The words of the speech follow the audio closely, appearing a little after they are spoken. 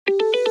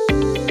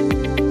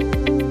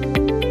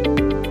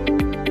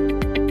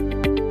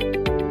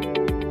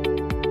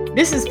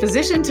This is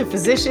Physician to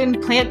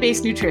Physician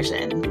Plant-Based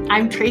Nutrition.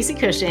 I'm Tracy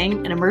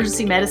Cushing, an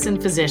emergency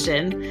medicine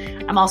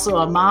physician. I'm also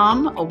a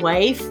mom, a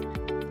wife,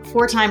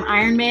 four-time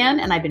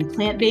Ironman, and I've been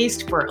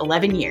plant-based for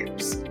 11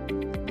 years.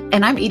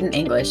 And I'm Eden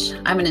English.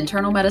 I'm an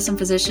internal medicine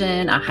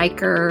physician, a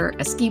hiker,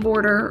 a ski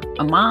boarder,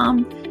 a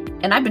mom,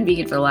 and I've been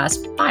vegan for the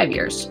last 5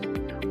 years.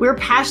 We're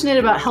passionate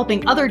about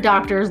helping other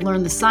doctors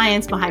learn the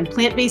science behind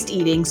plant-based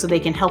eating so they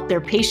can help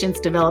their patients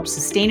develop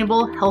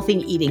sustainable, healthy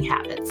eating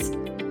habits.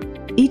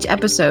 Each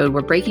episode,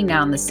 we're breaking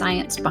down the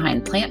science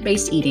behind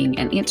plant-based eating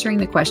and answering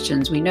the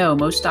questions we know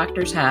most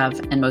doctors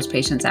have and most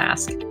patients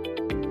ask.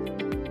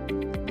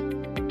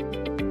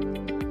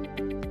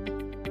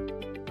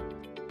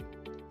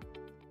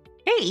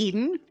 Hey,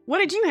 Eden, what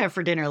did you have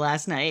for dinner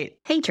last night?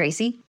 Hey,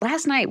 Tracy.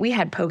 Last night, we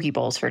had poke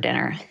bowls for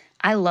dinner.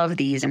 I love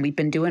these, and we've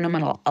been doing them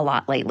a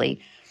lot lately.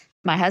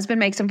 My husband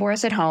makes them for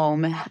us at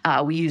home.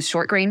 We use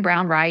short grain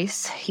brown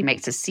rice. He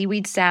makes a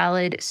seaweed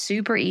salad,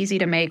 super easy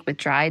to make with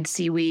dried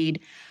seaweed.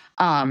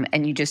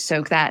 And you just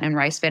soak that in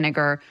rice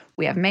vinegar.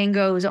 We have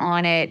mangoes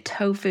on it,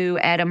 tofu,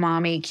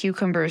 edamame,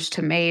 cucumbers,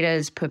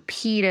 tomatoes,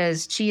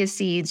 pepitas, chia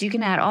seeds. You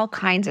can add all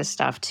kinds of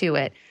stuff to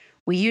it.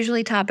 We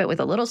usually top it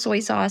with a little soy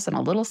sauce and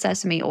a little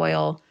sesame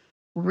oil.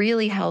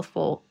 Really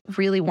healthful,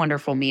 really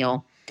wonderful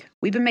meal.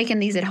 We've been making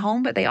these at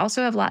home, but they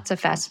also have lots of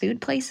fast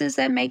food places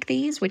that make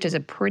these, which is a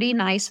pretty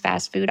nice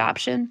fast food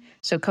option.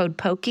 So Code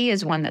Pokey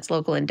is one that's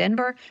local in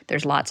Denver.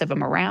 There's lots of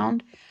them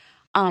around.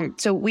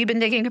 So we've been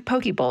digging into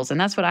poke bowls, and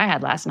that's what I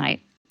had last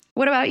night.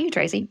 What about you,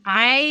 Tracy?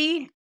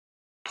 I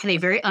had a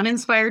very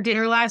uninspired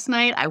dinner last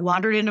night. I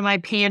wandered into my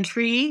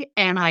pantry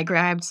and I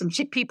grabbed some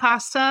chickpea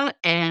pasta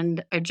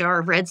and a jar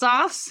of red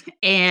sauce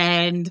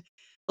and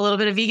a little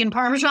bit of vegan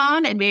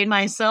Parmesan and made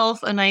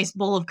myself a nice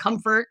bowl of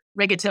comfort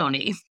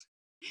rigatoni.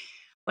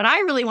 But I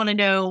really want to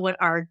know what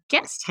our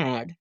guest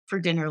had for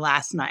dinner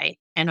last night.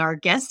 And our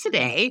guest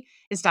today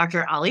is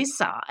Dr. Ali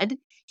Saad.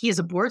 He is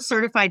a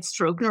board-certified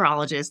stroke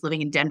neurologist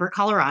living in Denver,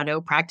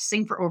 Colorado,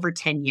 practicing for over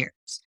 10 years.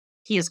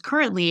 He is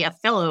currently a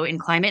fellow in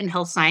climate and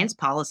health science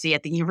policy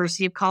at the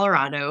University of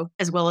Colorado,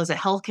 as well as a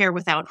Healthcare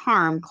Without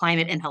Harm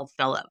climate and health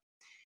fellow.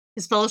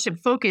 His fellowship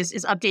focus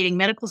is updating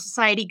medical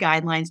society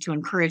guidelines to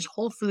encourage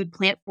whole food,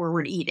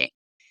 plant-forward eating.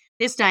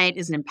 This diet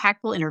is an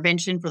impactful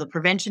intervention for the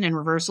prevention and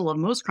reversal of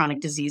most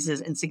chronic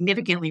diseases and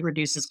significantly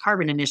reduces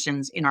carbon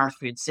emissions in our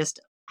food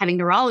system. Having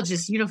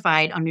neurologists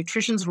unified on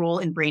nutrition's role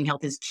in brain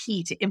health is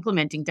key to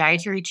implementing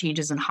dietary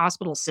changes in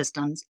hospital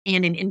systems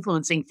and in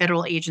influencing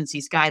federal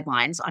agencies'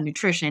 guidelines on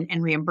nutrition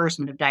and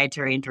reimbursement of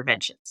dietary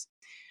interventions.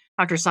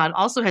 Dr. Saad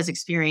also has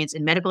experience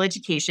in medical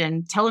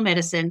education,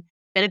 telemedicine,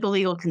 medical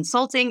legal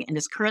consulting, and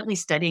is currently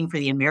studying for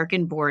the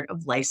American Board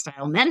of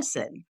Lifestyle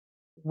Medicine.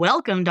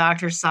 Welcome,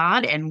 Dr.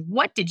 Saad, and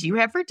what did you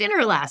have for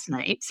dinner last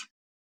night?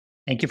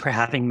 Thank you for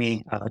having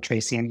me,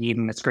 Tracy and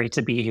Eden. It's great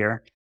to be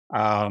here.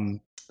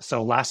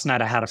 So last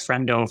night I had a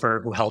friend over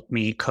who helped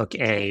me cook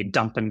a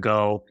dump and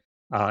go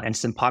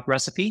Instant Pot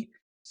recipe.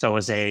 So it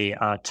was a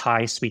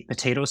Thai sweet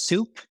potato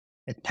soup.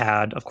 It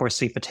had, of course,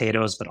 sweet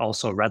potatoes, but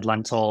also red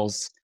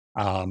lentils,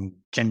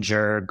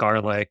 ginger,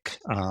 garlic,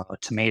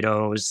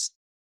 tomatoes,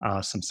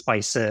 some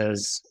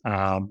spices,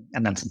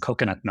 and then some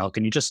coconut milk.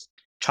 And you just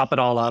chop it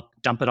all up,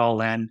 dump it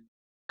all in,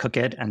 cook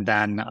it, and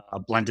then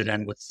blend it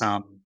in with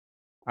some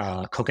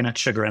coconut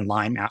sugar and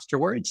lime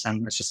afterwards.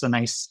 And it's just a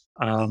nice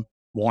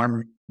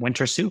warm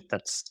winter soup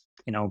that's,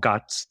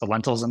 got the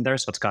lentils in there.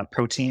 So it's got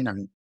protein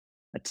and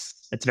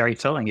it's very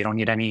filling. You don't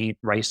need any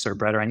rice or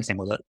bread or anything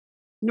with it.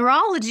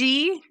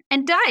 Neurology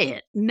and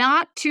diet,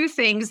 not two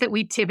things that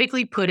we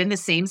typically put in the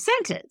same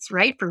sentence,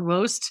 right? For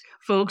most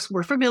folks,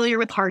 we're familiar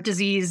with heart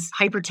disease,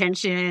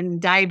 hypertension,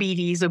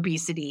 diabetes,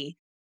 obesity.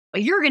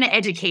 But you're going to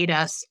educate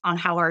us on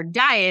how our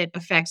diet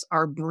affects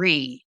our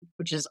brain,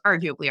 which is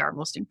arguably our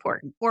most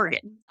important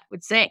organ, I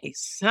would say.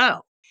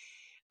 So,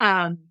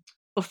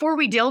 before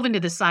we delve into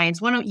the science,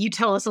 why don't you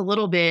tell us a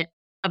little bit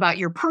about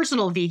your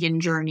personal vegan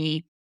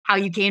journey, how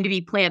you came to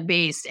be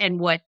plant-based, and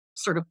what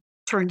sort of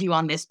turned you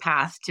on this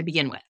path to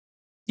begin with?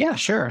 Yeah,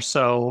 sure.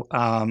 So,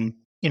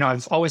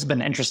 I've always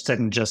been interested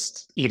in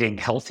just eating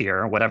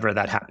healthier, whatever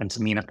that happened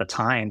to mean at the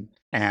time.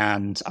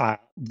 And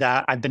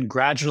that I've been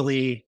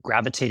gradually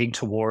gravitating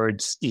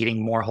towards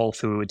eating more whole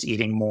foods,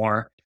 eating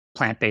more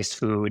plant-based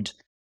food.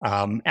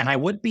 And I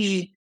would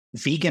be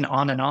vegan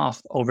on and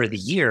off over the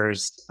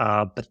years,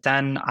 but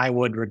then I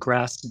would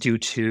regress due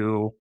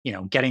to,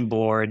 getting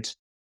bored,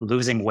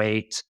 losing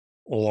weight,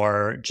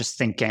 or just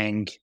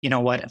thinking, you know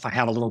what, if I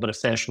have a little bit of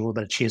fish, a little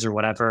bit of cheese or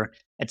whatever,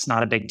 it's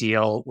not a big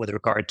deal with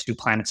regard to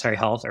planetary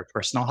health or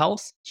personal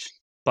health.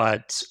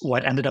 But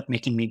what ended up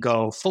making me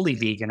go fully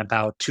vegan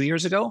about 2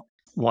 years ago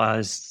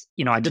was,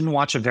 I didn't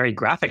watch a very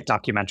graphic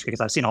documentary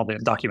because I've seen all the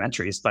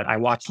documentaries, but I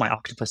watched My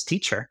Octopus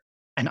Teacher.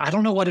 And I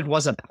don't know what it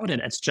was about it.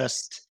 It's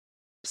just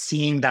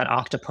seeing that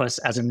octopus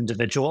as an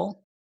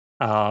individual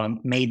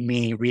made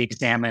me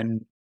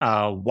re-examine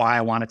why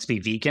I wanted to be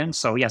vegan.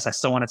 So yes, I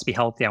still wanted to be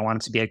healthy. I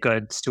wanted to be a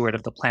good steward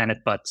of the planet,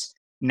 but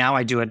now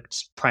I do it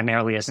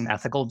primarily as an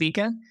ethical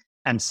vegan.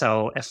 And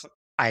so if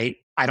I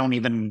don't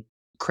even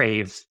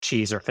crave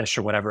cheese or fish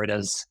or whatever it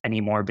is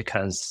anymore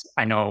because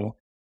I know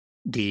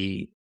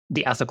the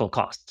ethical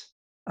cost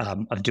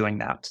of doing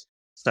that.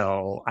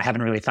 So I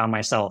haven't really found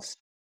myself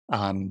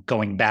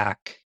going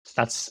back.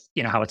 That's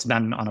how it's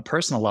been on a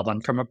personal level,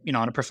 and from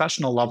on a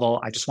professional level,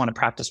 I just want to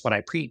practice what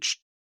I preach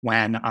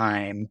when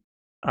I'm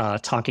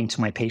talking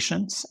to my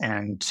patients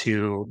and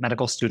to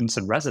medical students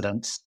and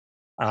residents.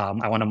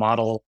 I want to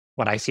model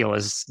what I feel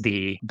is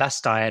the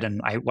best diet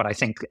and what I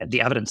think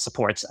the evidence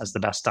supports as the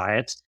best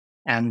diet.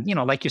 And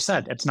like you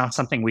said, it's not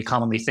something we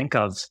commonly think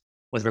of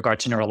with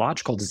regard to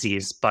neurological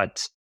disease,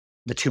 but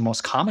the two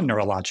most common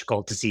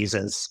neurological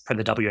diseases for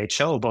the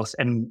WHO, both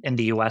in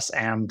the US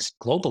and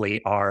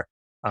globally, are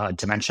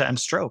dementia and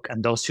stroke.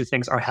 And those two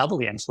things are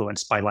heavily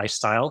influenced by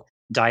lifestyle,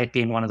 diet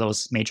being one of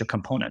those major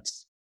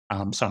components.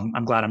 So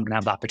I'm glad I'm going to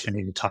have the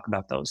opportunity to talk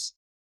about those.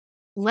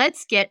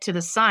 Let's get to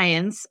the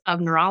science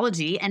of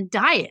neurology and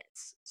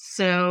diets.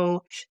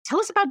 So tell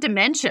us about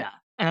dementia.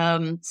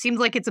 Seems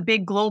like it's a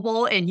big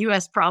global and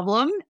US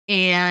problem.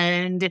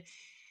 And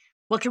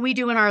what can we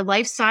do in our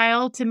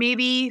lifestyle to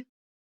maybe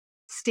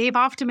stave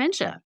off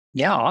dementia?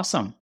 Yeah,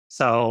 awesome.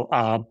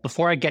 So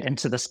before I get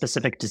into the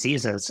specific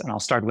diseases, and I'll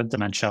start with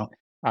dementia,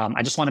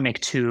 I just want to make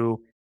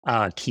two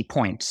key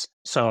points.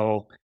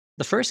 So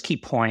the first key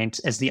point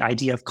is the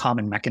idea of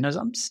common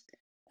mechanisms.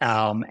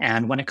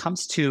 And when it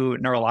comes to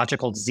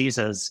neurological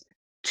diseases,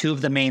 two of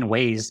the main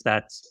ways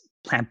that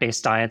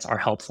plant-based diets are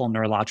helpful in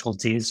neurological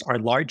disease are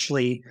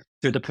largely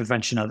through the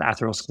prevention of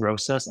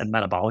atherosclerosis and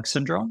metabolic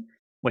syndrome,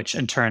 which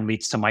in turn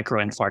leads to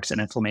microinfarcts and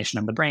inflammation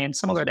in the brain,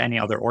 similar to any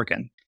other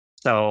organ.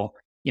 So,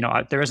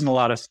 there isn't a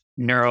lot of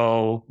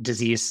neuro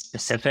disease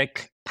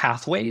specific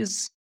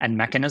pathways and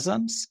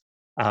mechanisms.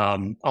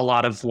 A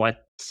lot of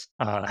what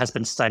has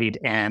been studied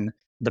in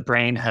the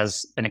brain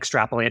has been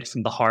extrapolated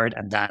from the heart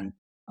and then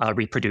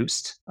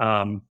reproduced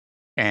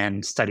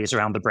in studies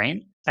around the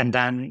brain. And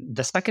then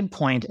the second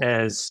point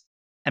is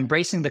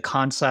embracing the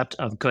concept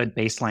of good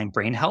baseline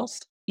brain health.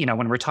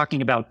 When we're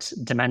talking about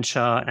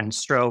dementia and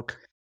stroke,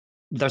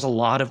 there's a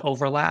lot of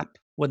overlap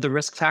with the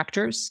risk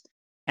factors.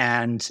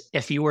 And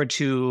if you were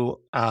to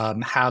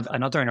have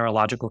another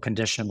neurological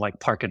condition like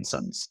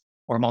Parkinson's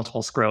or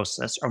multiple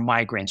sclerosis or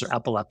migraines or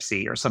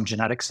epilepsy or some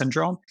genetic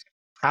syndrome,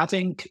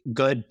 having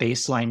good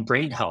baseline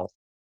brain health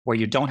where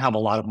you don't have a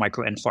lot of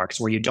microinfarcts,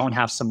 where you don't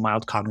have some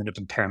mild cognitive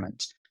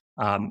impairment,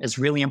 is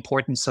really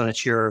important so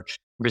that you're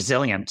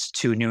resilient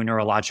to new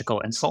neurological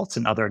insults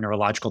and other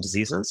neurological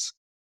diseases.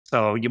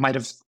 So you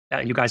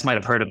guys might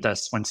have heard of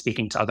this when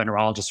speaking to other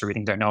neurologists or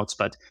reading their notes,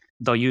 but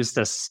they'll use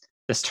this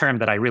term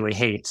that I really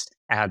hate,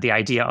 the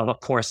idea of a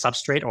poor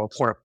substrate or a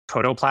poor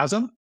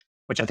protoplasm,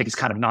 which I think is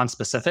kind of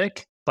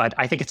non-specific. But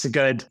I think it's a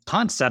good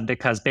concept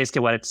because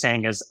basically what it's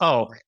saying is,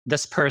 oh,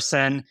 this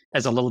person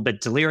is a little bit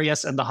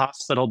delirious in the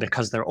hospital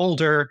because they're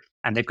older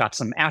and they've got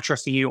some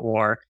atrophy,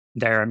 or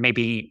they're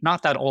maybe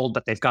not that old,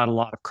 but they've got a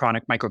lot of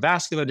chronic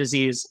microvascular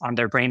disease on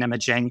their brain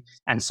imaging.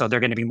 And so they're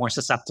going to be more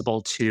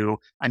susceptible to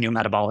a new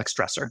metabolic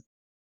stressor.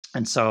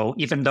 And so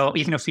even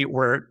if you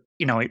were,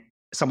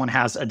 someone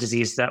has a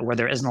disease where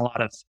there isn't a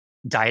lot of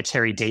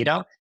dietary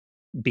data,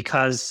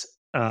 because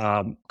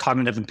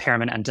cognitive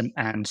impairment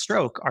and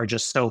stroke are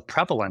just so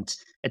prevalent,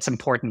 it's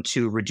important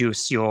to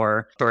reduce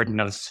your burden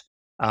of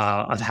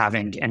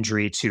having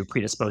injury to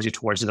predispose you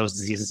towards those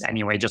diseases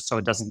anyway, just so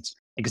it doesn't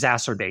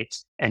exacerbate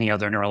any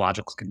other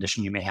neurological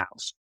condition you may have.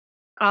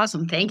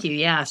 Awesome. Thank you.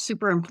 Yeah,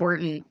 super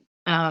important.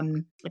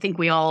 I think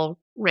we all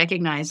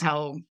recognize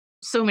how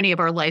so many of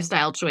our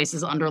lifestyle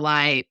choices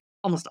underlie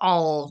almost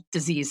all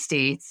disease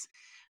states,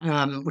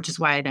 which is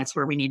why that's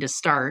where we need to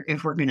start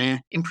if we're going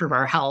to improve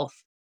our health.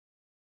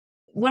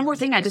 One more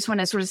thing I just want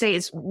to sort of say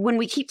is when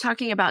we keep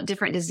talking about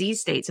different disease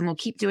states, and we'll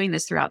keep doing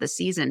this throughout the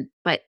season,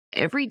 but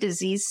every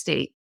disease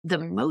state, the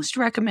most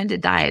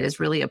recommended diet is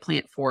really a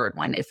plant-forward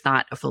one, if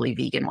not a fully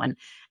vegan one.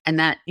 And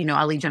that,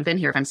 I'll jump in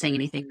here if I'm saying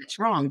anything that's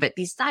wrong, but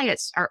these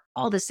diets are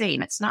all the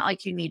same. It's not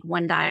like you need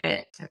one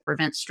diet to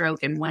prevent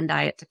stroke and one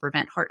diet to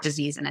prevent heart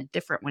disease and a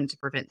different one to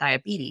prevent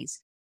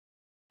diabetes.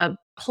 A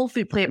whole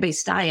food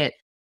plant-based diet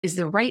is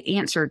the right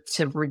answer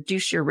to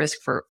reduce your risk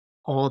for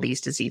all these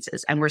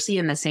diseases. And we're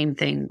seeing the same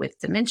thing with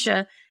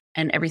dementia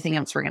and everything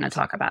else we're going to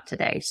talk about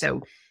today.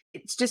 So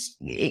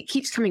it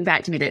keeps coming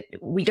back to me that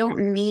we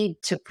don't need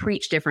to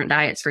preach different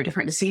diets for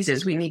different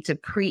diseases. We need to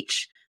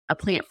preach a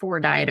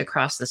plant-forward diet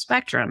across the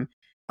spectrum,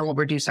 and we'll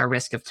reduce our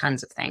risk of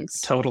tons of things.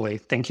 Totally.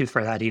 Thank you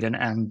for that, Eden.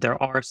 And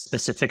there are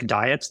specific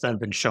diets that have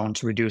been shown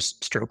to reduce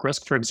stroke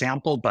risk, for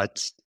example,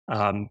 but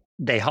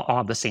they all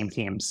have the same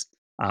themes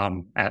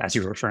as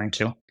you were referring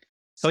to.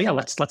 So yeah,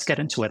 let's get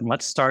into it. And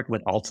let's start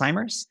with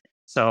Alzheimer's.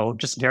 So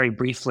just very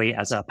briefly,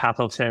 as a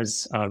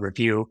pathophys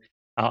review,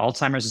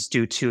 Alzheimer's is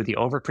due to the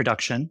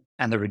overproduction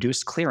and the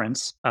reduced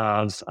clearance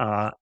of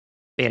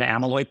beta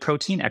amyloid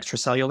protein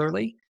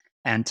extracellularly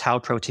and tau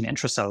protein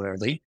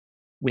intracellularly.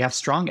 We have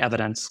strong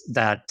evidence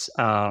that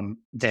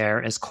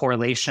there is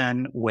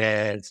correlation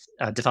with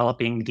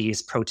developing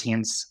these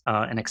proteins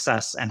in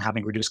excess and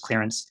having reduced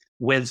clearance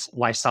with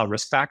lifestyle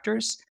risk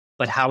factors.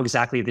 But how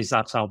exactly these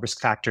lifestyle risk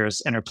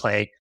factors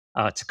interplay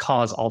to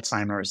cause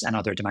Alzheimer's and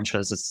other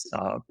dementias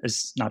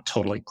is not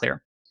totally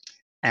clear.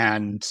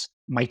 And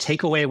my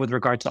takeaway with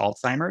regard to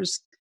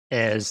Alzheimer's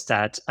is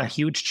that a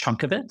huge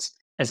chunk of it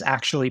is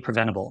actually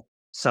preventable.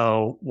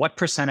 So what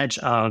percentage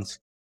of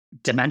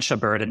dementia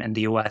burden in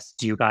the US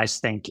do you guys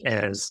think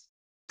is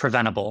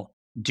preventable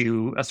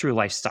through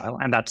lifestyle?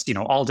 And that's,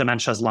 all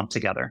dementias lumped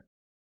together.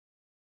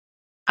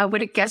 I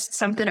would have guessed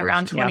something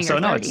around 20 or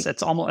 30.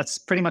 It's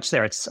pretty much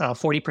there. It's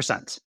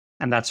 40%.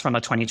 And that's from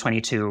a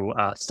 2022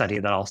 study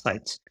that I'll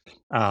cite.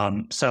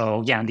 In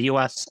the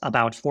US,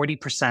 about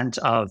 40%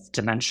 of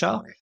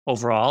dementia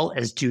overall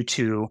is due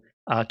to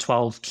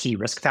 12 key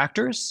risk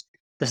factors.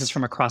 This is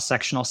from a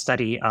cross-sectional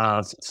study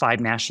of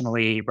 5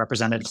 nationally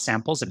representative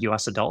samples of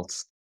US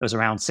adults. It was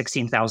around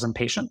 16,000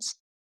 patients.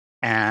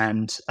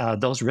 And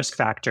those risk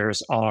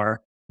factors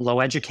are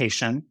low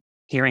education,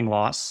 hearing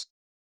loss,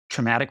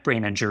 traumatic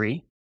brain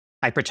injury,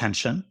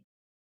 hypertension,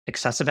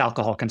 excessive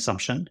alcohol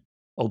consumption,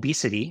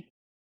 obesity,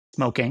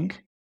 smoking,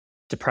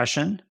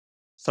 depression,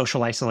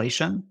 social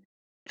isolation,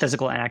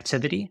 physical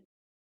inactivity,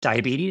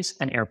 diabetes,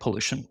 and air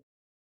pollution.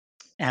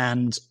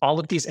 And all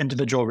of these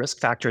individual risk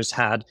factors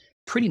had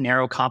pretty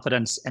narrow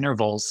confidence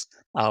intervals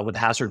with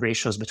hazard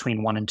ratios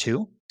between 1 and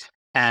 2.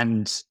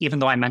 And even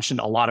though I mentioned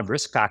a lot of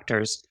risk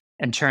factors,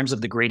 in terms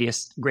of the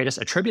greatest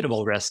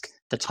attributable risk,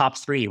 the top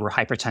 3 were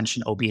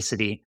hypertension,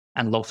 obesity,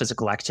 and low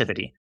physical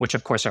activity, which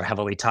of course are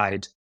heavily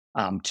tied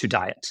to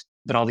diet.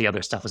 But all the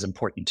other stuff was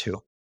important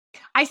too.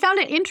 I found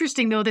it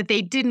interesting, though, that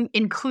they didn't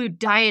include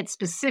diet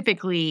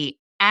specifically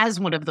as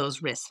one of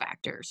those risk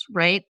factors,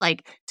 right?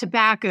 Like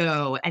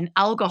tobacco and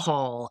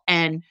alcohol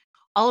and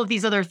all of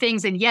these other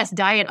things. And yes,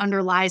 diet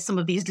underlies some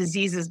of these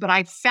diseases, but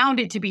I found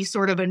it to be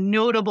sort of a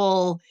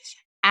notable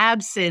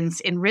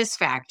absence in risk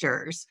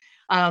factors.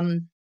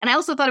 And I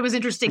also thought it was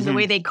interesting the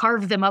way they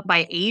carved them up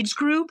by age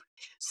group,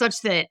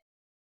 such that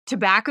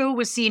tobacco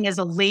was seen as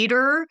a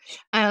later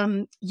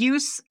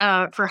use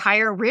for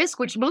higher risk,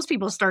 which most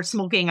people start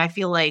smoking, I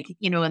feel like,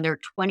 in their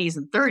 20s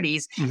and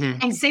 30s.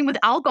 And same with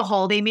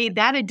alcohol. They made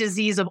that a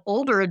disease of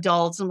older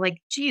adults. And like,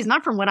 geez,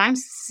 not from what I'm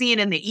seeing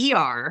in the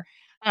ER.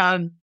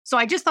 So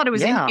I just thought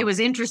it was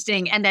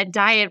interesting, and that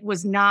diet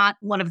was not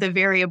one of the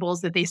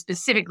variables that they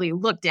specifically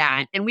looked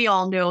at. And we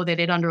all know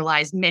that it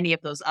underlies many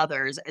of those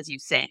others, as you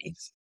say.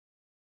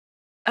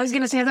 I was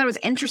going to say, I thought it was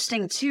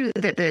interesting too,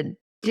 that the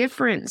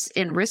difference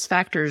in risk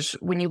factors,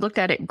 when you looked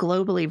at it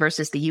globally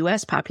versus the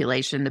US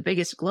population, the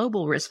biggest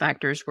global risk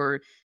factors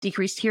were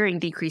decreased hearing,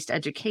 decreased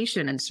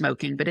education, and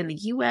smoking. But in the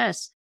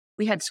US,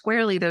 we had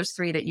squarely those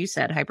 3 that you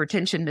said: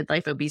 hypertension,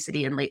 midlife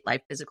obesity, and late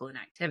life physical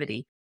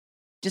inactivity.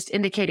 Just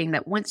indicating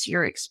that once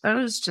you're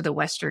exposed to the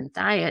Western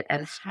diet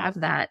and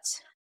have that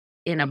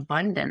in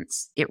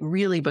abundance, it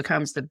really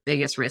becomes the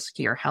biggest risk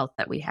to your health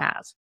that we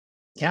have.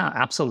 Yeah,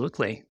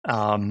 absolutely.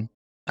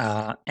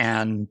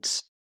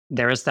 And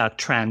there is that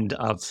trend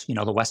of,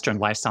 the Western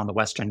lifestyle and the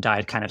Western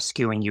diet kind of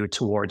skewing you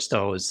towards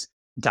those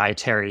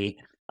dietary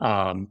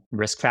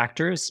risk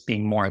factors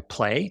being more at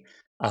play.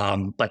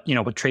 But,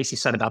 what Tracy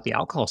said about the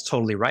alcohol is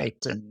totally right.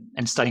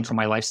 And studying for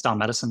my lifestyle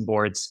medicine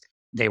boards,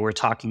 they were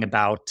talking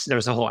about,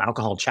 there's a whole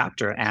alcohol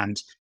chapter,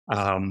 and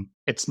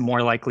it's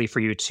more likely for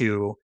you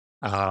to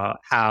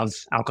have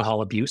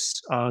alcohol abuse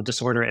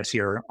disorder if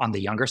you're on the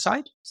younger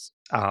side.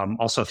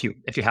 Also, if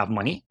you have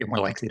money, you're more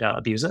likely to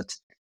abuse it.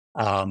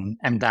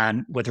 And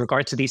then with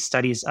regard to these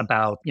studies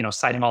about,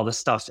 citing all this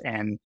stuff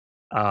in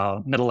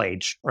middle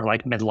age or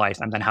like midlife,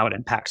 and then how it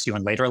impacts you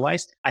in later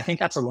life, I think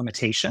that's a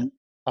limitation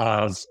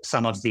of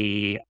some of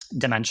the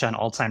dementia and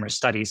Alzheimer's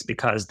studies,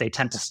 because they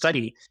tend to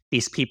study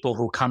these people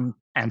who come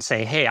and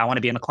say, hey, I want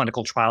to be in a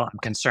clinical trial. I'm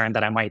concerned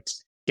that I might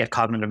get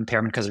cognitive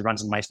impairment because it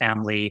runs in my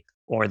family,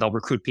 or they'll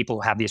recruit people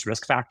who have these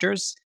risk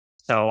factors.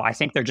 So I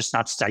think they're just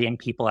not studying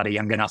people at a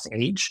young enough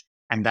age.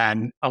 And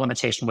then a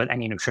limitation with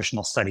any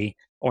nutritional study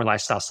or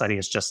lifestyle study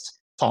is just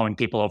following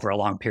people over a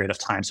long period of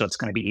time. So it's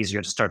going to be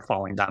easier to start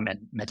following them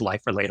in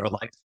midlife or later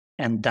life.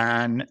 And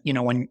then,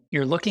 when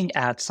you're looking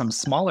at some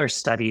smaller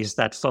studies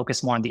that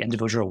focus more on the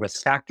individual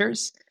risk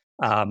factors,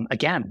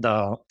 again,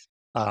 the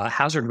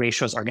hazard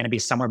ratios are going to be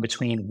somewhere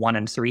between 1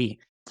 and 3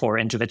 for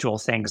individual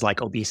things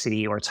like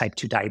obesity or type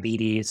 2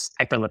 diabetes,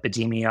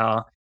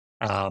 hyperlipidemia.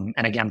 And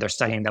again, they're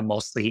studying them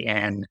mostly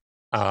in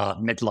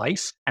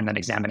midlife, and then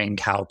examining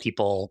how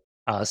people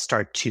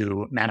start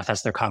to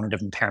manifest their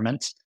cognitive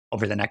impairment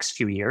over the next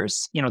few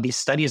years. These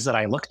studies that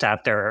I looked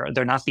at,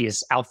 they're not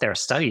these out there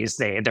studies.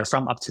 They're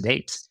from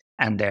UpToDate,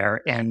 and they're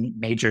in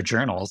major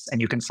journals,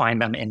 and you can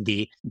find them in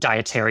the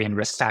dietary and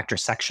risk factor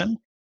section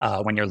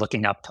when you're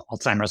looking up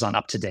Alzheimer's on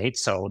UpToDate.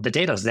 So the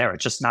data is there.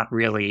 It's just not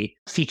really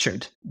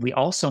featured. We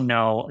also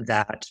know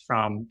that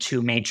from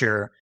 2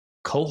 major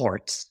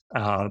cohorts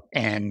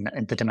in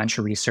the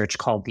dementia research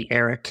called the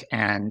ERIC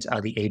and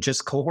the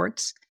AGES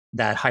cohorts,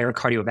 that higher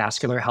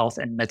cardiovascular health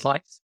in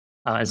midlife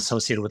is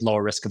associated with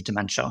lower risk of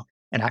dementia,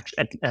 and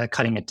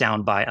cutting it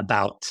down by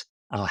about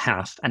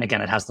half. And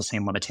again, it has the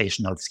same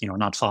limitation of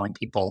not following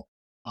people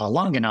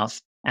long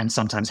enough, and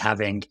sometimes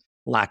having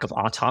lack of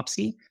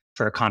autopsy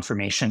for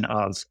confirmation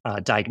of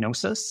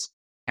diagnosis.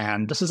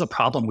 And this is a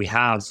problem we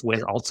have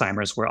with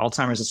Alzheimer's, where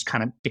Alzheimer's has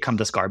kind of become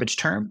this garbage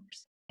term.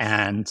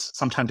 And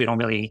sometimes we don't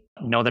really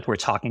know that we're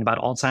talking about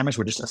Alzheimer's.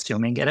 We're just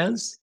assuming it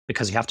is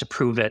because you have to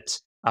prove it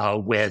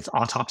with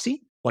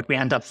autopsy. What we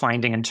end up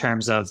finding in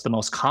terms of the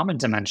most common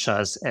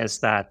dementias is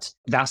that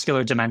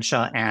vascular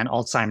dementia and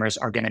Alzheimer's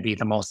are going to be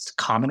the most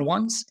common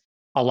ones.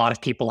 A lot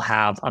of people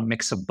have a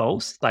mix of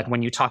both. Like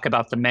when you talk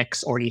about the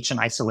mix or each in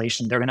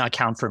isolation, they're going to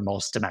account for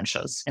most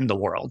dementias in the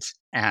world.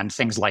 And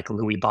things like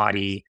Lewy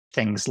body,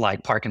 things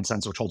like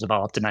Parkinson's, which will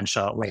develop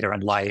dementia later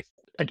in life,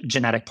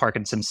 genetic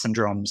Parkinson's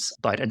syndromes.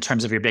 But in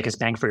terms of your biggest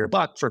bang for your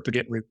buck for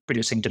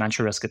reducing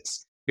dementia risk,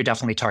 you're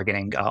definitely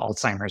targeting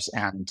Alzheimer's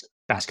and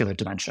vascular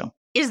dementia.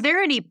 Is there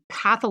any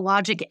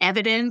pathologic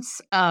evidence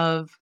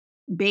of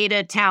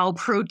beta tau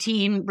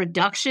protein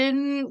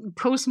reduction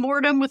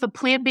postmortem with a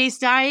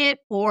plant-based diet?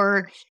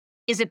 Or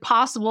is it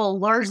possible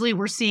largely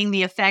we're seeing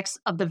the effects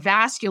of the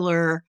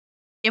vascular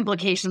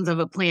implications of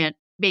a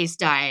plant-based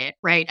diet,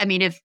 right? I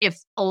mean, if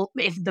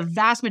the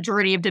vast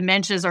majority of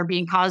dementias are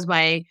being caused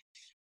by,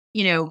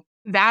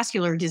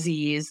 vascular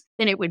disease,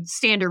 then it would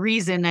stand to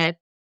reason that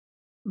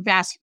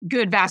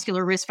good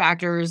vascular risk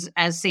factors,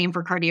 as same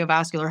for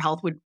cardiovascular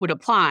health, would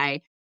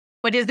apply.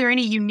 But is there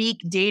any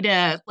unique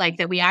data like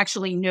that we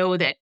actually know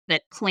that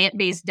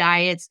plant-based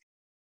diets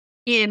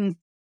in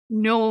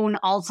known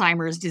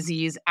Alzheimer's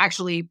disease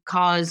actually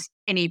cause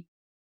any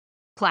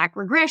plaque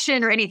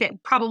regression or anything?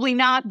 Probably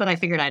not, but I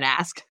figured I'd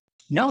ask.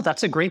 No,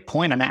 that's a great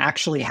point. And I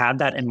actually had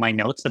that in my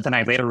notes, but then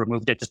I later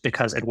removed it just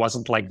because it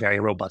wasn't like very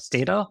robust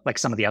data, like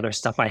some of the other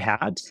stuff I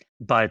had.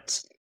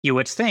 But you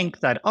would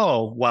think that,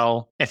 oh,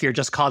 well, if you're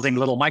just causing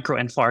little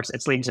microinfarcts,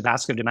 it's leading to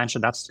vascular dementia,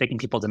 that's making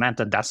people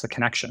demented, that's the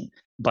connection.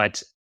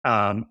 But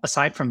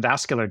aside from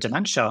vascular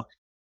dementia,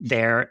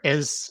 there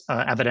is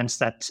evidence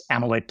that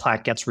amyloid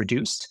plaque gets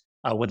reduced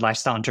with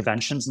lifestyle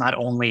interventions, not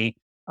only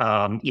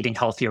eating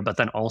healthier, but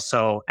then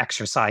also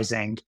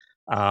exercising,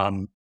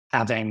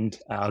 having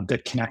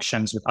good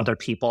connections with other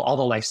people, all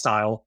the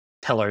lifestyle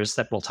pillars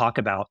that we'll talk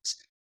about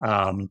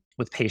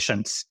with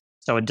patients.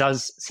 So it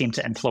does seem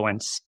to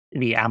influence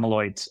the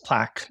amyloid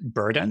plaque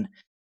burden.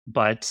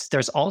 But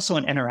there's also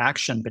an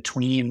interaction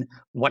between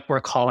what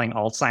we're calling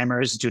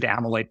Alzheimer's due to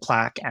amyloid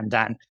plaque and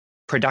then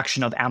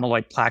production of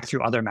amyloid plaque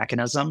through other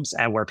mechanisms,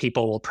 and where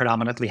people will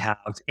predominantly have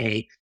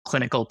a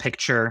clinical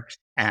picture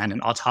and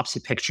an autopsy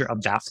picture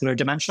of vascular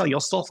dementia.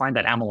 You'll still find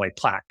that amyloid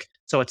plaque.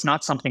 So it's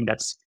not something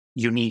that's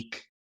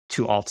unique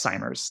to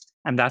Alzheimer's.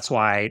 And that's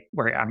why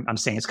I'm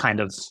saying it's kind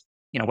of,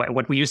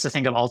 what we used to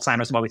think of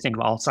Alzheimer's and what we think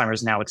of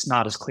Alzheimer's now, it's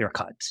not as clear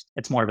cut.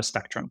 It's more of a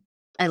spectrum.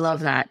 I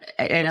love that.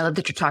 And I love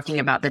that you're talking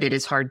about that it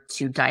is hard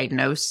to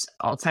diagnose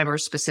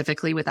Alzheimer's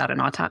specifically without an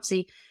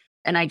autopsy.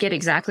 And I get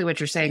exactly what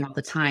you're saying all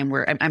the time,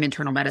 where I'm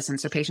internal medicine.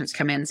 So patients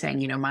come in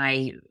saying,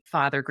 my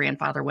father,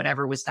 grandfather,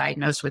 whatever was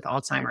diagnosed with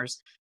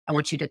Alzheimer's. I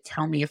want you to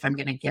tell me if I'm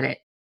going to get it.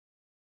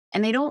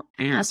 And they don't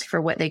ask for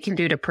what they can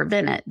do to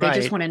prevent it. They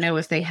just want to know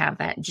if they have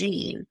that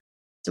gene.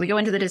 So we go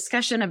into the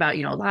discussion about,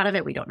 a lot of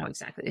it, we don't know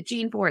exactly the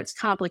gene for. It's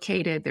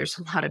complicated. There's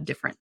a lot of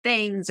different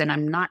things. And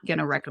I'm not going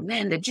to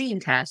recommend a gene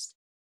test,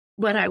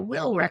 but I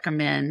will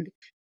recommend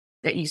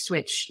that you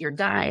switch your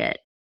diet.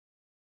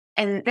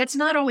 And that's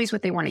not always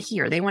what they want to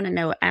hear. They want to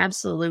know,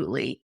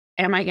 absolutely,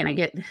 am I going to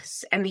get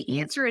this? And the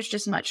answer is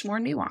just much more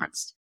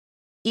nuanced.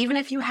 Even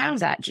if you have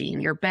that gene,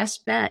 your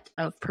best bet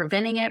of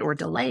preventing it or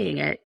delaying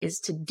it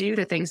is to do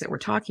the things that we're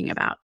talking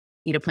about.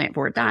 Eat a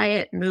plant-forward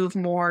diet, move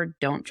more,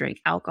 don't drink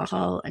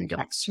alcohol, and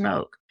don't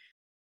smoke.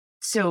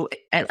 So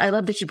I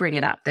love that you bring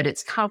it up, that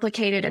it's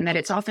complicated and that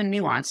it's often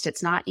nuanced.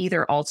 It's not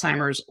either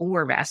Alzheimer's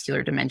or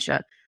vascular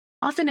dementia.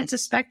 Often it's a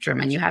spectrum,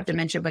 and you have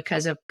dementia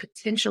because of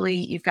potentially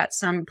you've got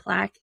some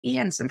plaque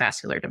and some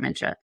vascular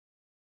dementia.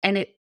 And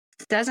it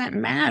doesn't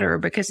matter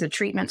because the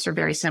treatments are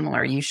very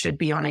similar. You should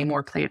be on a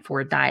more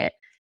plant-forward diet,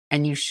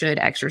 and you should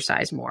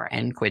exercise more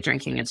and quit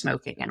drinking and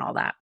smoking and all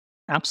that.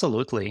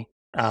 Absolutely.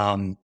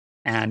 And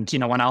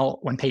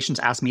when patients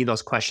ask me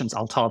those questions,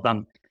 I'll tell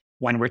them,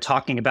 when we're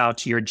talking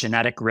about your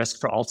genetic risk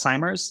for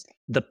Alzheimer's,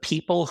 the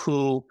people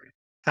who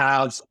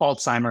have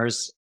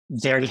Alzheimer's,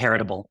 very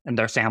heritable in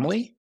their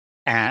family,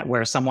 and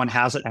where someone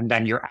has it and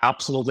then you're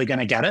absolutely going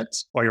to get it,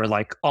 or you're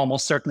like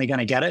almost certainly going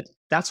to get it,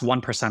 that's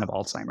 1% of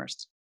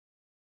Alzheimer's.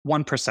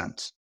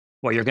 1%.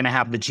 Where you're going to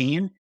have the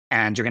gene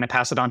and you're going to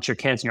pass it on to your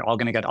kids and you're all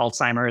going to get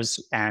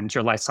Alzheimer's and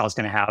your lifestyle is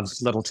going to have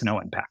little to no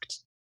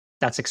impact.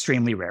 That's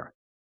extremely rare.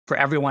 For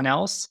everyone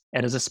else,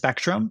 it is a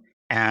spectrum,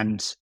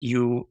 and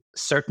you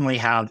certainly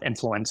have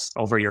influence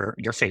over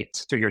your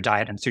fate through your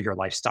diet and through your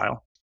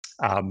lifestyle.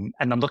 And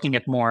then looking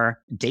at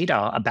more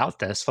data about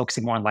this,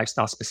 focusing more on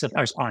lifestyle specific,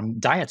 or on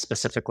diet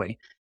specifically,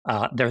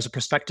 there's a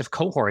prospective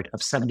cohort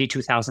of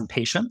 72,000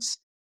 patients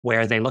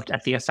where they looked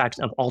at the effect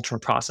of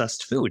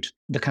ultra-processed food.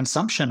 The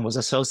consumption was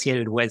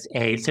associated with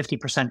a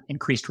 50%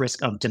 increased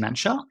risk of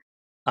dementia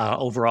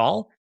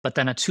overall, but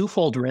then a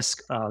twofold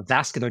risk of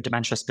vascular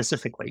dementia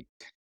specifically.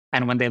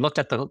 And when they looked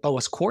at the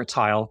lowest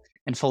quartile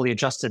in fully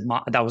adjusted,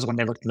 that was when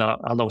they looked at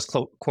the lowest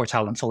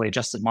quartile in fully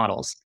adjusted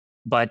models.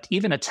 But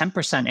even a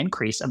 10%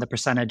 increase in the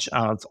percentage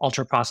of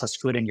ultra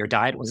processed food in your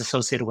diet was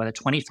associated with a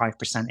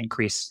 25%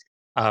 increase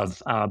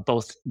of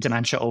both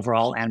dementia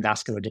overall and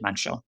vascular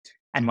dementia.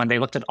 And when they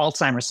looked at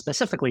Alzheimer's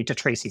specifically, to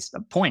Tracy's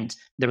point,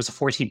 there was a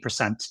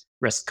 14%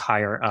 risk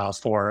higher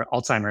for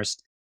Alzheimer's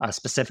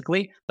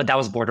specifically, but that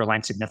was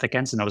borderline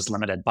significance, and it was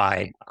limited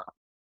by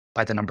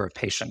the number of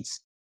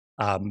patients.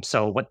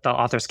 So what the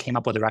authors came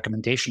up with a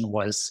recommendation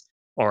was,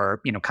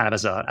 or kind of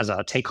as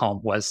a take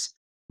home, was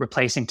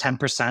replacing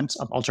 10%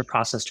 of ultra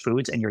processed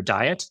foods in your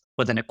diet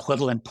with an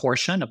equivalent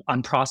portion of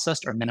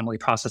unprocessed or minimally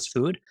processed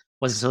food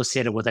was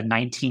associated with a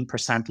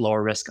 19%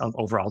 lower risk of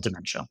overall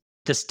dementia.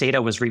 This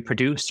data was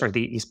reproduced, or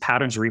these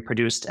patterns were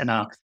reproduced in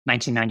a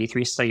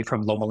 1993 study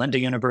from Loma Linda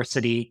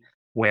University,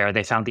 where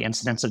they found the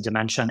incidence of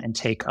dementia and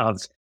intake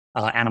of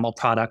animal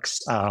products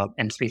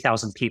in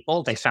 3,000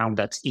 people. They found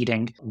that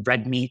eating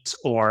red meat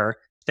or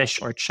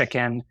fish or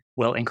chicken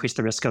will increase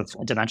the risk of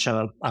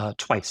dementia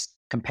twice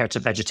compared to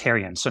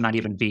vegetarians, so not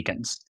even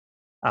vegans.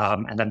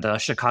 And then the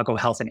Chicago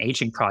Health and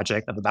Aging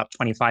Project of about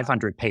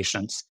 2,500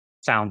 patients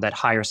found that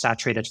higher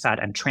saturated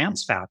fat and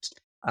trans fat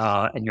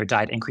in your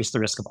diet increased the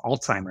risk of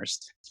Alzheimer's,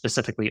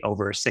 specifically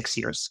over 6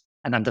 years.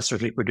 And then this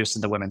was reproduced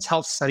in the Women's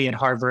Health Study at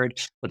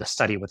Harvard, with a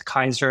study with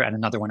Kaiser, and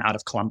another one out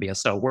of Columbia.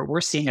 So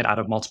we're seeing it out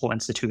of multiple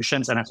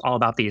institutions, and it's all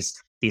about these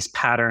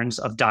patterns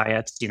of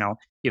diets. You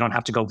don't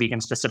have to go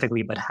vegan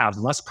specifically, but have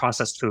less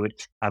processed food,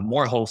 have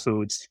more whole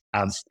foods,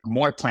 have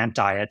more plant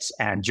diets,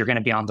 and you're going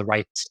to be on the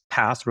right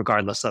path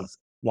regardless of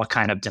what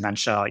kind of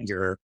dementia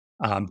you're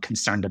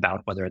concerned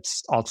about, whether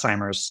it's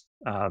Alzheimer's,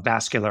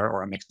 vascular,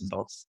 or a mix of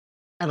both.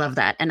 I love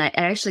that. And I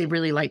actually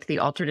really liked the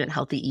alternate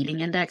healthy eating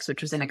index,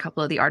 which was in a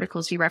couple of the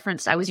articles you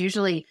referenced. I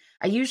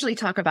usually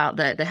talk about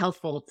the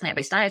healthful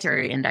plant-based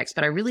dietary index,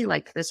 but I really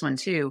liked this one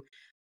too.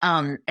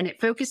 And it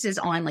focuses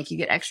on, like, you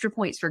get extra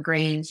points for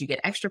grains, you get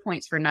extra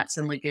points for nuts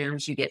and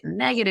legumes, you get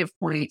negative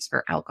points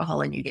for alcohol,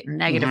 and you get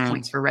negative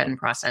points for red and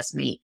processed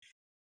meat.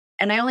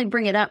 And I only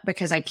bring it up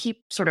because I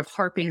keep sort of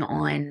harping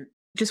on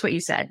just what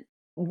you said.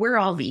 We're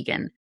all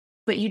vegan,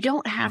 but you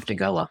don't have to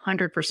go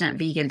 100%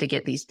 vegan to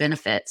get these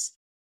benefits.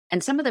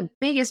 And some of the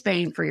biggest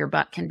bang for your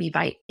buck can be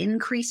by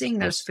increasing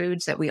those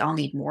foods that we all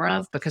need more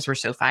of because we're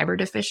so fiber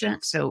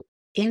deficient. So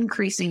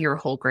increasing your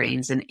whole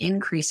grains and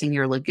increasing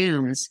your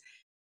legumes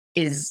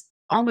is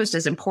almost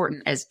as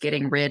important as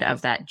getting rid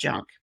of that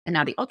junk. And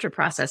now the ultra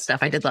processed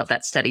stuff, I did love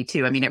that study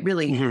too. I mean, it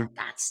really,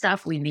 that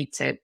stuff we need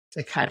to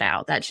cut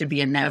out. That should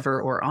be a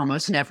never or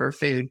almost never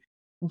food.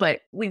 But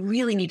we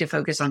really need to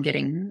focus on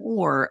getting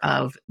more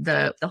of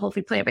the whole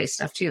food plant-based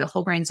stuff too, the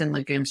whole grains and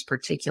legumes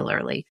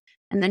particularly.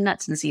 And then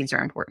nuts and seeds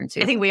are important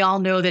too. I think we all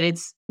know that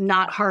it's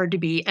not hard to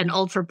be an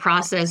ultra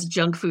processed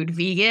junk food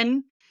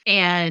vegan.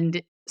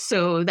 And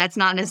so that's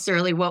not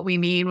necessarily what we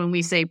mean when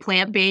we say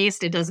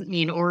plant-based. It doesn't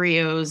mean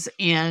Oreos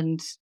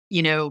and,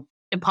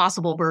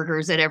 Impossible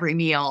burgers at every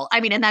meal.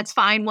 I mean, and that's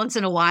fine once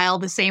in a while.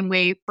 The same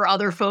way for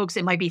other folks,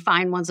 it might be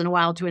fine once in a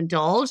while to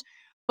indulge.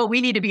 But we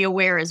need to be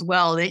aware as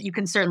well that you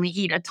can certainly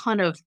eat a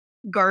ton of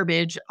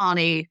garbage on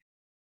a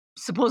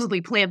supposedly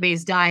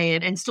plant-based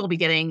diet and still be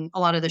getting a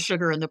lot of the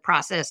sugar and the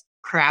processed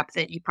crap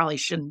that you probably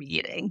shouldn't be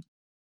eating.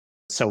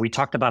 So we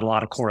talked about a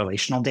lot of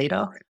correlational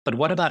data, but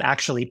what about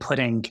actually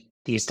putting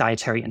these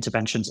dietary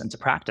interventions into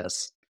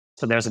practice?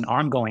 So there's an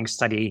ongoing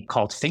study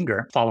called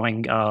FINGER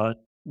following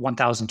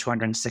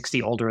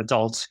 1,260 older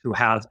adults who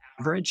have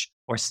average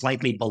or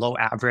slightly below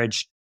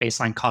average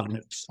baseline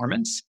cognitive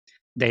performance.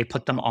 They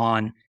put them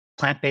on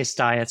plant-based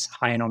diets,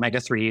 high in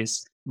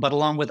omega-3s, but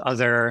along with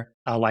other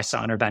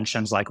lifestyle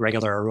interventions like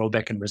regular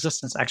aerobic and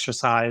resistance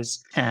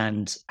exercise,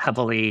 and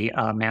heavily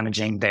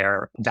managing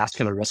their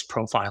vascular risk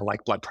profile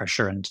like blood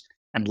pressure and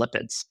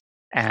lipids.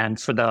 And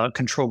for the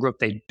control group,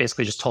 they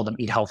basically just told them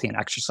eat healthy and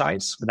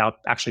exercise without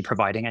actually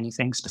providing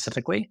anything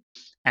specifically.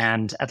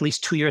 And at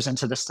least 2 years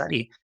into the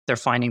study, they're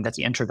finding that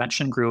the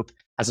intervention group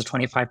has a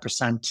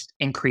 25%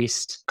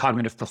 increased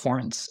cognitive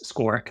performance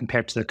score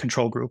compared to the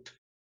control group.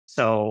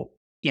 So,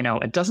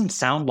 it doesn't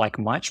sound like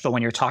much, but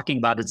when you're talking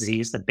about a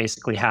disease that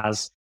basically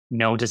has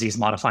no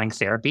disease-modifying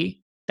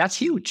therapy, that's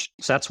huge.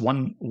 So that's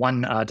one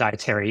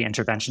dietary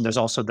intervention. There's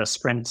also the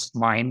Sprint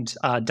Mind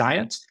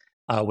diet,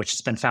 which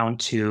has been found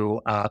to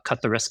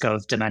cut the risk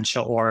of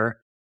dementia or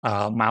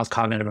mild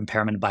cognitive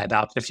impairment by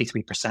about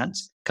 53%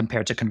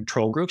 compared to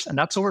control groups. And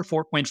that's over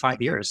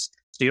 4.5 years.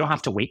 So you don't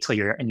have to wait till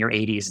you're in your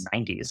 80s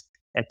and 90s.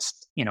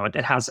 It's,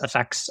 it has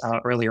effects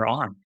earlier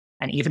on.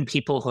 And even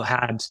people who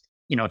had,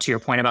 to your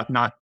point about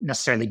not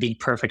necessarily being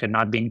perfect and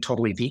not being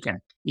totally vegan,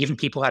 even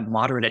people who had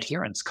moderate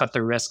adherence cut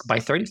their risk by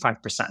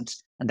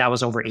 35%. And that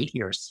was over 8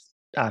 years.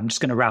 I'm just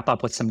going to wrap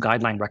up with some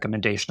guideline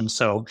recommendations.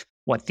 So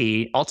what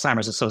the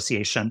Alzheimer's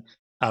Association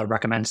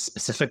recommends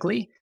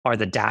specifically are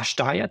the DASH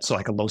diet, so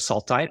like a low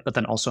salt diet, but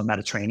then also a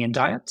Mediterranean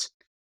diet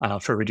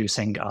for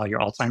reducing your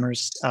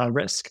Alzheimer's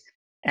risk.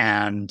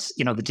 And,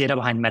 the data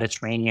behind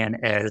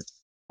Mediterranean is,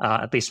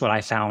 at least what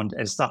I found,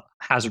 is the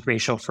hazard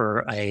ratio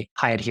for a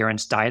high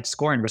adherence diet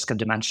score and risk of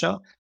dementia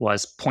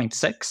was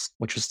 0.6,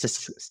 which was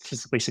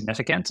statistically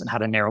significant and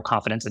had a narrow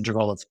confidence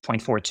interval of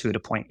 0.42 to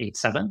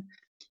 0.87.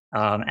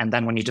 And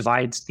then when you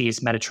divide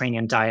these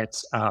Mediterranean diet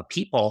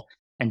people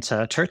into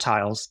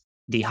tertiles,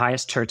 the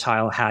highest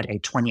tertile had a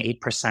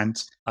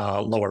 28%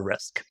 lower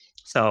risk.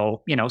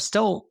 So,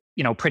 still,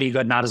 pretty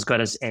good, not as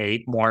good as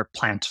a more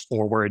plant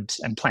forward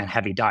and plant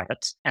heavy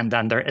diet. And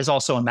then there is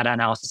also a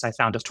meta-analysis I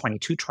found of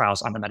 22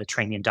 trials on the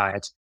Mediterranean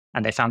diet.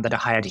 And they found that a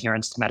high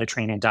adherence to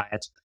Mediterranean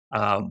diet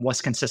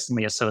was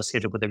consistently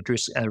associated with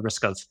a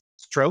risk of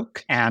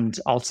stroke and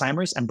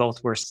Alzheimer's, and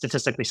both were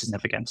statistically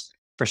significant.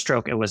 For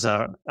stroke, it was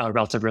a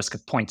relative risk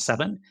of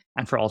 0.7,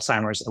 and for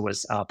Alzheimer's, it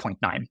was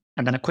 0.9.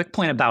 And then a quick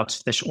point about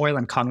fish oil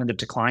and cognitive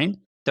decline.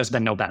 There's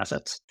been no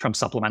benefit from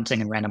supplementing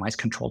in randomized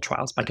controlled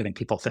trials by giving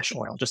people fish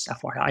oil, just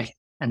FYI.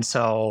 And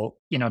so,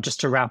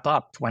 just to wrap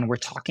up, when we're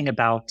talking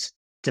about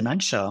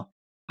dementia,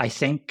 I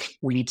think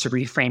we need to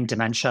reframe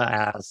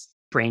dementia as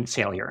brain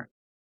failure,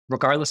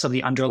 regardless of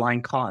the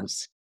underlying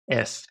cause.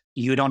 If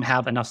you don't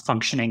have enough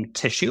functioning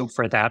tissue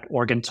for that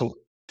organ to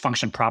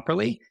function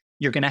properly,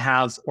 you're going to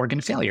have organ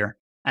failure.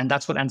 And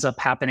that's what ends up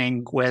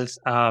happening with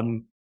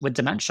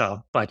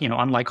dementia. But,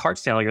 unlike heart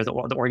failure, the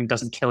organ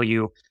doesn't kill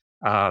you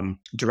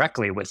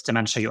directly. With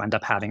dementia, you end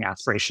up having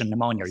aspiration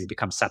pneumonia, you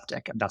become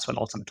septic. And that's what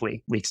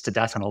ultimately leads to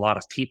death in a lot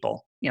of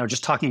people.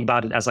 Just talking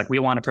about it as like, we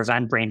want to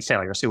prevent brain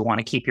failure. So we want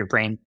to keep your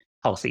brain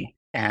healthy.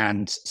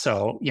 And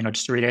so,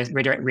 just to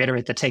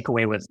reiterate the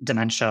takeaway with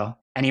dementia,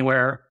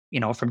 anywhere,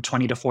 from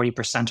 20 to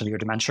 40% of your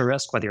dementia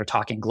risk, whether you're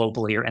talking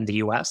globally or in the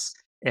US,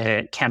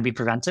 it can be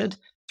prevented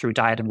through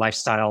diet and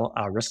lifestyle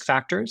risk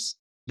factors.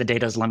 The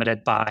data is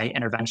limited by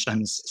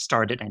interventions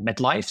started in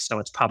midlife, so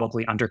it's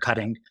probably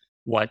undercutting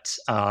what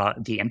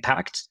the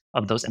impact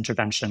of those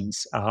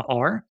interventions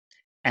are.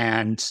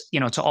 And,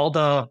 to all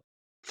the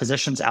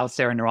physicians out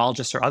there,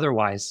 neurologists or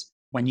otherwise,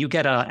 when you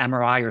get a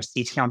MRI or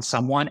CT on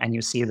someone and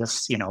you see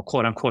this,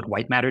 quote unquote,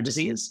 white matter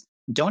disease,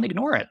 don't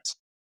ignore it.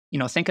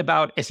 Think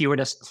about if you were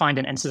to find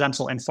an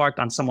incidental infarct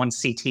on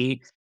someone's CT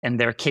in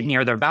their kidney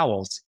or their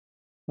bowels.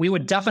 We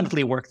would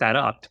definitely work that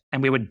up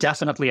and we would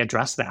definitely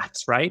address that,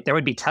 right? There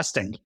would be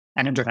testing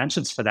and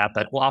interventions for that,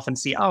 but we'll often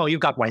see, oh,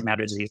 you've got white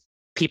matter disease.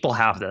 People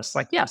have this.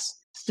 Like, yes,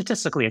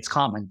 statistically it's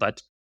common,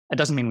 but it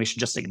doesn't mean we should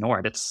just ignore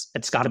it.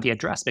 It's got to be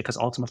addressed because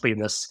ultimately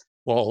this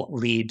will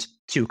lead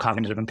to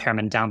cognitive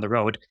impairment down the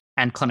road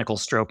and clinical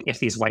stroke if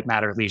these white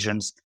matter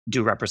lesions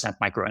do represent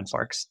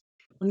microinfarcts.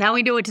 Now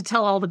we know what to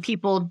tell all the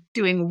people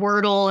doing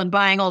Wordle and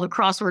buying all the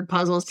crossword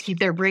puzzles to keep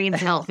their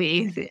brains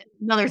healthy.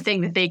 Another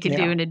thing that they could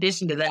do in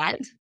addition to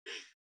that.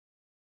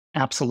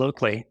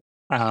 Absolutely.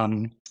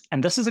 And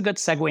this is a good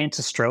segue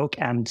into stroke.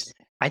 And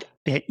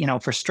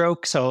for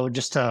stroke, so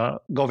just to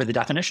go over the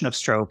definition of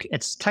stroke,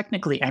 it's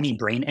technically any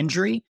brain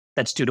injury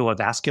that's due to a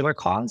vascular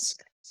cause.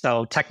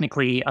 So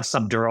technically a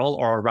subdural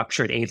or a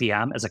ruptured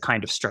AVM is a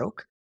kind of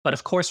stroke. But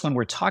of course, when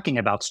we're talking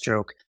about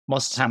stroke,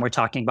 most of the time we're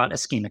talking about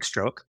ischemic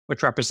stroke,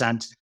 which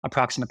represent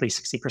approximately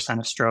 60%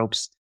 of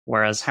strokes,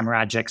 whereas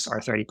hemorrhagics are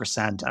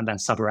 30% and then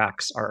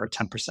subarachs are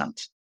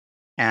 10%.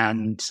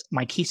 And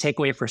my key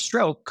takeaway for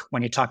stroke,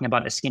 when you're talking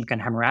about ischemic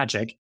and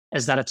hemorrhagic,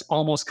 is that it's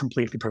almost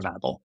completely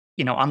preventable.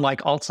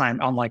 Unlike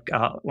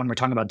Alzheimer's, when we're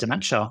talking about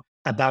dementia,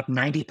 about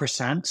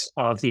 90%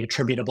 of the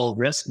attributable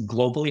risk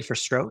globally for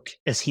stroke,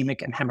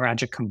 ischemic and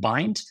hemorrhagic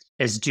combined,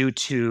 is due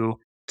to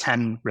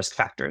 10 risk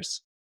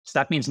factors. So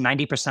that means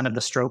 90% of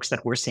the strokes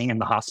that we're seeing in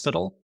the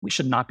hospital, we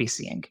should not be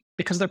seeing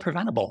because they're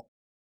preventable.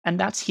 And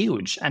that's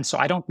huge. And so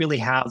I don't really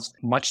have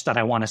much that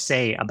I want to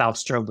say about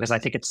stroke because I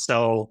think it's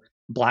so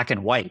black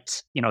and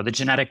white. The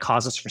genetic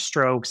causes for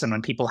strokes and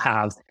when people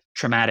have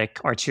traumatic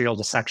arterial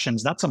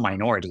dissections, that's a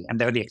minority and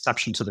they're the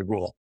exception to the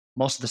rule.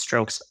 Most of the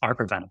strokes are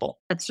preventable.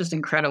 That's just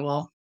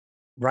incredible.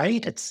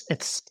 Right?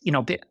 It's you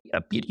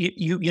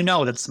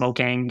know that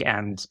smoking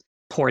and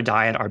poor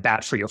diet are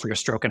bad for your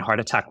stroke and heart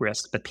attack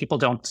risk, but people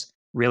don't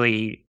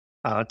really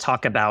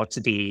talk about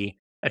the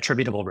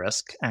attributable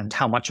risk and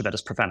how much of it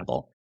is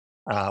preventable.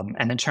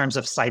 And in terms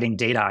of citing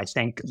data, I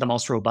think the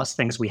most robust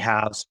things we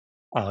have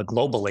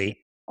globally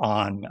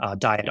on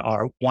diet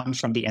are one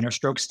from the Inner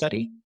Stroke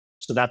study.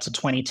 So that's a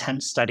 2010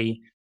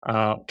 study,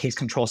 case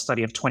control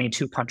study of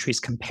 22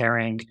 countries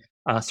comparing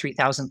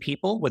 3,000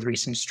 people with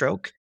recent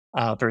stroke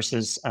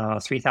versus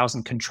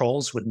 3,000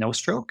 controls with no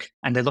stroke.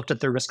 And they looked at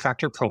their risk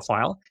factor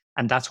profile.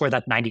 And that's where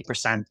that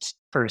 90%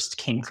 first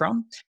came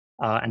from.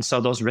 And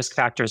so those risk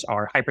factors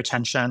are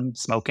hypertension,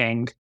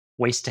 smoking,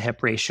 waist to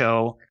hip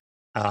ratio,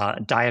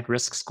 diet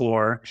risk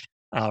score,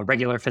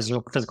 regular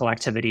physical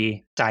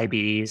activity,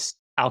 diabetes,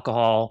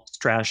 alcohol,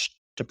 stress,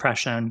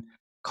 depression,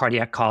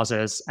 cardiac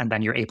causes, and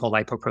then your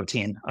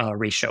apolipoprotein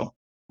ratio.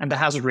 And the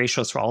hazard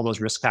ratios for all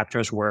those risk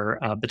factors were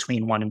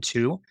between 1 and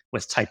 2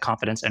 with tight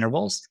confidence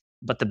intervals.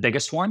 But the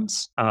biggest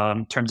ones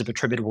in terms of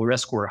attributable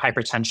risk were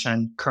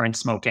hypertension, current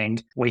smoking,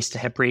 waist to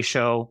hip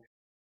ratio,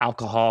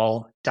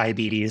 alcohol,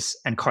 diabetes,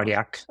 and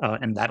cardiac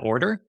in that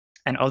order.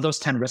 And of those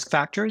 10 risk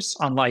factors,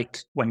 unlike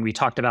when we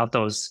talked about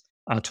those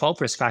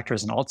 12 risk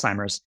factors in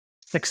Alzheimer's,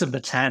 6 of the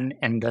 10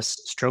 in this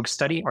stroke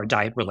study are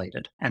diet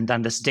related. And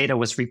then this data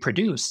was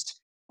reproduced.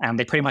 And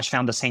they pretty much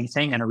found the same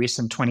thing in a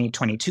recent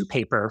 2022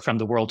 paper from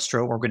the World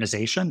Stroke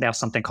Organization. They have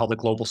something called the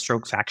Global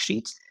Stroke Fact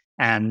Sheet.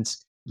 And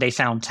they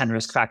found 10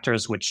 risk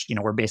factors, which,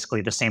 were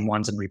basically the same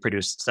ones and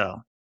reproduced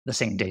the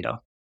same data.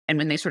 And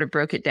when they sort of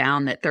broke it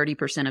down, that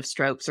 30% of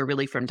strokes are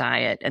really from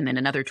diet, and then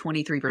another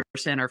 23%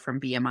 are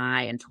from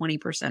BMI, and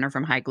 20% are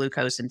from high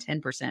glucose, and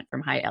 10%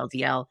 from high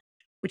LDL,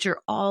 which are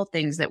all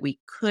things that we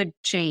could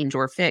change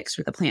or fix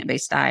with a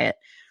plant-based diet.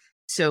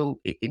 So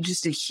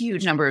just a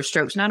huge number of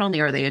strokes, not only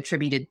are they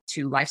attributed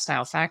to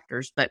lifestyle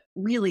factors, but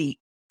really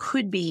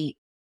could be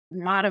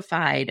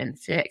modified and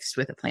fixed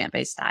with a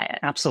plant-based diet.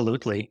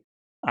 Absolutely.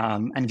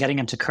 And getting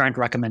into current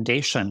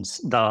recommendations,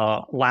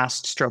 the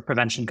last stroke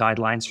prevention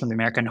guidelines from the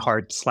American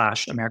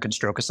Heart/American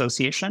Stroke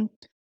Association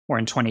were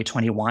in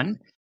 2021.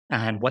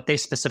 And what they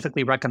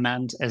specifically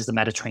recommend is the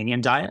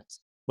Mediterranean diet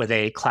with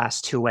a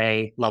class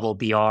 2A level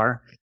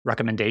BR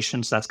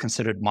recommendation. So that's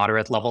considered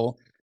moderate level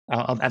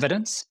of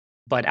evidence.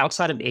 But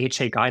outside of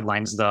AHA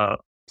guidelines, the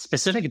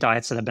specific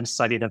diets that have been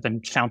studied have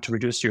been found to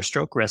reduce your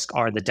stroke risk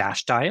are the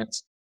DASH diet,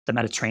 the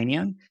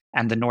Mediterranean,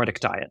 and the Nordic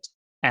diet.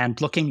 And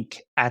looking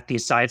at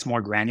these diets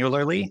more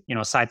granularly,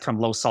 aside from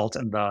low salt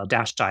and the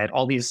DASH diet,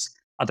 all these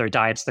other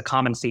diets, the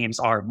common themes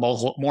are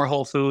more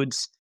whole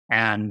foods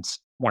and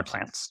more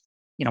plants.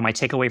 My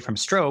takeaway from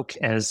stroke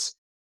is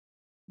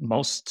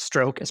most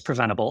stroke is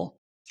preventable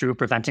through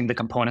preventing the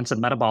components of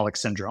metabolic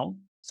syndrome.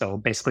 So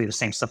basically the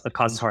same stuff that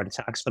causes heart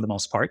attacks for the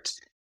most part.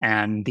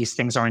 And these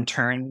things are in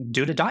turn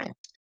due to diet.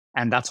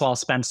 And that's why I'll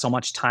spend so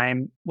much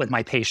time with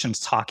my patients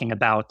talking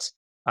about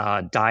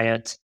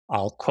diet.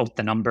 I'll quote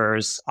the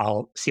numbers.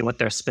 I'll see what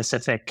their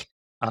specific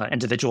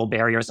individual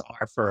barriers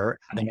are for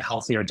having a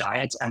healthier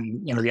diet.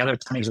 And, the other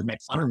attorneys would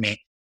make fun of me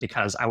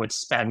because I would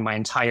spend my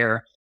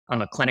entire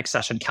clinic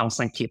session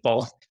counseling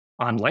people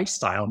on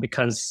lifestyle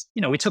because,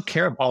 we took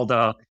care of all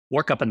the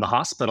workup in the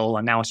hospital.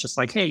 And now it's just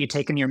like, hey, you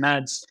taking your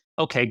meds?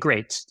 Okay,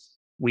 great.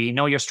 We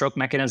know your stroke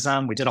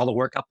mechanism. We did all the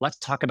workup. Let's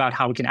talk about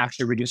how we can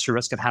actually reduce your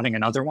risk of having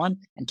another one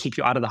and keep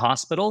you out of the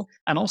hospital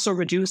and also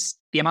reduce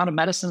the amount of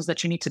medicines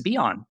that you need to be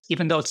on.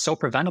 Even though it's so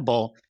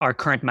preventable, our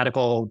current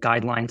medical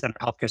guidelines and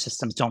our healthcare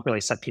systems don't really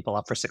set people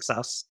up for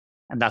success.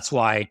 And that's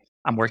why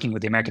I'm working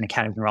with the American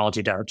Academy of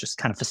Neurology to just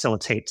kind of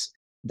facilitate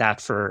that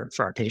for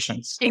our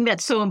patients. I think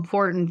that's so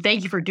important.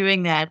 Thank you for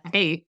doing that.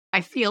 Hey, I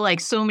feel like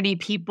so many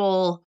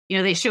people,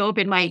 they show up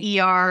in my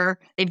ER,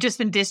 they've just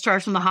been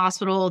discharged from the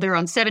hospital, they're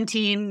on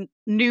 17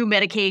 new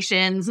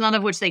medications, none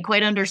of which they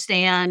quite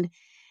understand,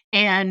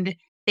 and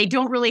they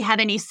don't really have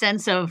any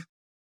sense of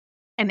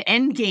an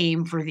end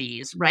game for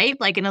these, right?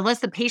 And unless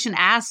the patient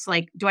asks,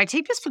 do I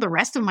take this for the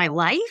rest of my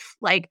life?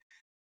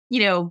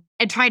 And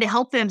try to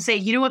help them say,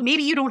 you know what,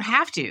 maybe you don't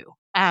have to.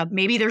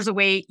 Maybe there's a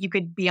way you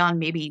could be on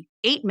maybe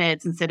 8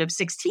 meds instead of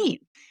 16.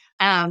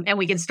 And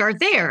we can start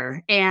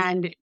there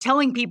and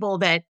telling people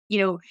that,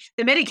 the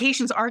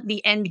medications aren't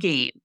the end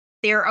game.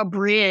 They're a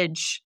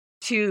bridge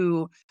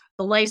to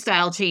the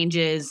lifestyle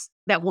changes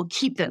that will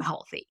keep them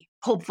healthy,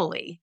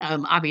 hopefully.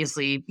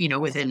 Obviously,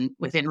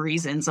 within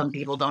reason, some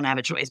people don't have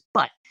a choice,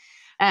 but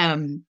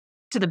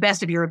to the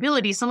best of your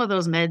ability, some of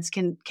those meds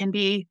can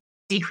be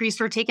decreased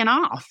or taken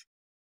off.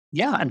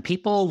 Yeah, and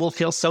people will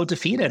feel so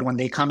defeated when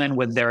they come in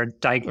with they're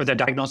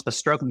diagnosed with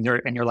stroke, and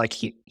you're like,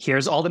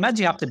 here's all the meds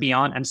you have to be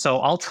on. And so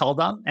I'll tell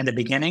them in the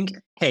beginning,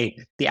 hey,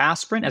 the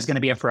aspirin is going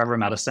to be a forever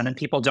medicine, and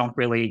people don't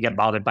really get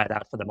bothered by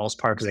that for the most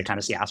part because they kind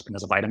of see aspirin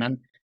as a vitamin.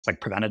 It's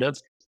like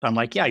preventative. But I'm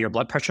like, yeah, your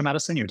blood pressure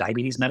medicine, your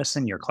diabetes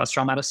medicine, your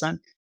cholesterol medicine,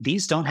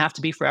 these don't have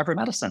to be forever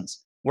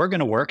medicines. We're going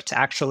to work to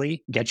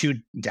actually get you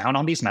down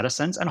on these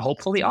medicines and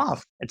hopefully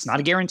off. It's not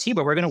a guarantee,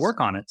 but we're going to work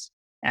on it.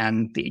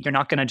 And you're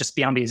not going to just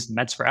be on these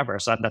meds forever.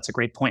 So that's a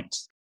great point.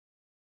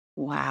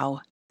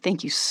 Wow.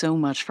 Thank you so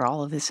much for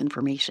all of this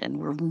information.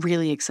 We're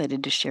really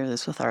excited to share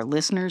this with our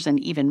listeners and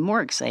even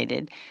more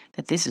excited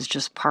that this is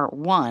just part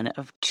 1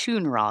 of 2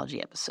 neurology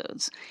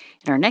episodes.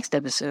 In our next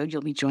episode,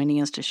 you'll be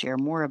joining us to share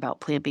more about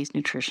plant-based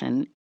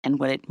nutrition and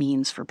what it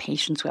means for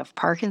patients who have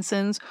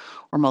Parkinson's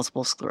or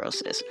multiple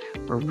sclerosis.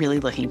 We're really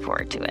looking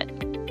forward to it.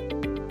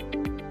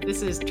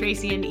 This is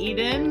Tracy and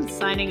Eden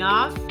signing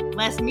off.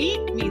 Less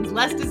meat means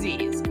less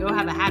disease. Go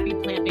have a happy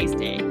plant-based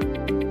day.